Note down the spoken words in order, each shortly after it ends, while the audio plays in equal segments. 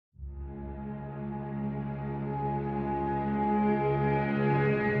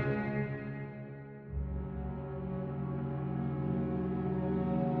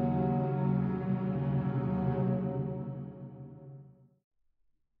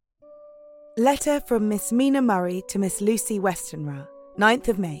Letter from Miss Mina Murray to Miss Lucy Westenra, 9th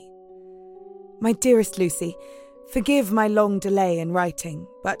of May. My dearest Lucy, forgive my long delay in writing,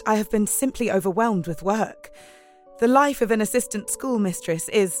 but I have been simply overwhelmed with work. The life of an assistant schoolmistress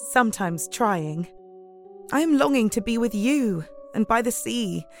is sometimes trying. I am longing to be with you and by the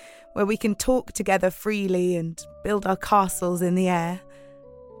sea, where we can talk together freely and build our castles in the air.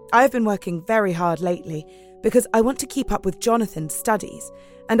 I have been working very hard lately because I want to keep up with Jonathan's studies,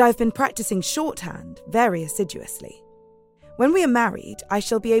 and I've been practicing shorthand very assiduously. When we are married, I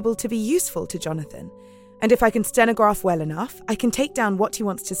shall be able to be useful to Jonathan, and if I can stenograph well enough, I can take down what he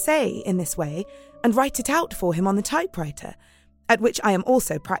wants to say in this way and write it out for him on the typewriter, at which I am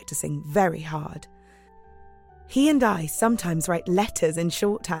also practicing very hard. He and I sometimes write letters in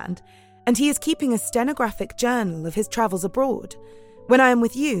shorthand, and he is keeping a stenographic journal of his travels abroad. When I am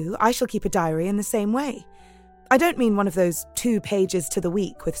with you, I shall keep a diary in the same way. I don't mean one of those 2 pages to the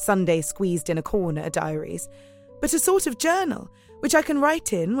week with Sunday squeezed in a corner diaries, but a sort of journal which I can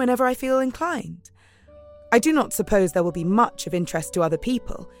write in whenever I feel inclined. I do not suppose there will be much of interest to other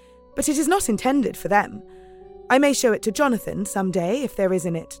people, but it is not intended for them. I may show it to Jonathan some day if there is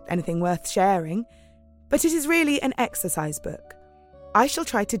in it anything worth sharing, but it is really an exercise book. I shall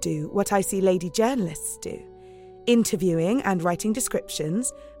try to do what I see lady journalists do, interviewing and writing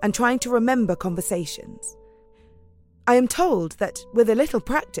descriptions and trying to remember conversations. I am told that, with a little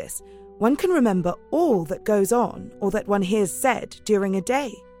practice, one can remember all that goes on or that one hears said during a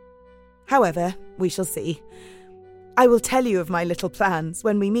day. However, we shall see. I will tell you of my little plans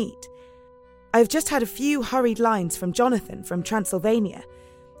when we meet. I have just had a few hurried lines from Jonathan from Transylvania.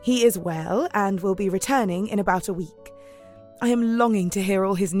 He is well and will be returning in about a week. I am longing to hear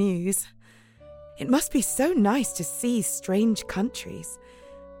all his news. It must be so nice to see strange countries.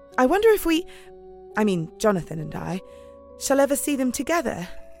 I wonder if Jonathan and I, shall ever see them together.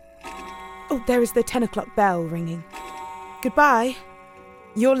 Oh, there is the 10 o'clock bell ringing. Goodbye.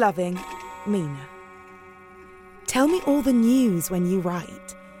 Your loving, Mina. Tell me all the news when you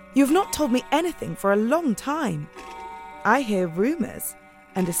write. You have not told me anything for a long time. I hear rumours,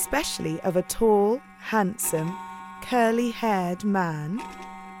 and especially of a tall, handsome, curly-haired man